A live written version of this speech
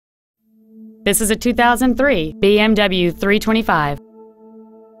This is a 2003 BMW 325.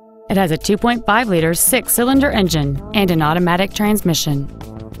 It has a 2.5-liter six-cylinder engine and an automatic transmission.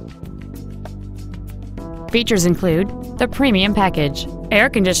 Features include the premium package, air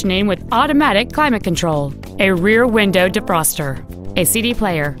conditioning with automatic climate control, a rear window defroster, a CD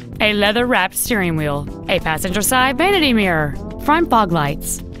player, a leather-wrapped steering wheel, a passenger side vanity mirror, front fog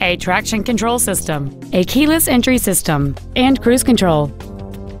lights, a traction control system, a keyless entry system, and cruise control.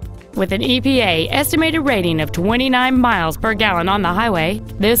 With an EPA estimated rating of 29 miles per gallon on the highway,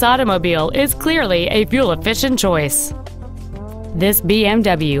 this automobile is clearly a fuel-efficient choice. This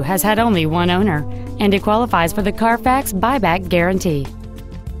BMW has had only one owner, and it qualifies for the Carfax buyback guarantee.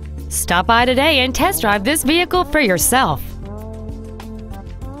 Stop by today and test drive this vehicle for yourself.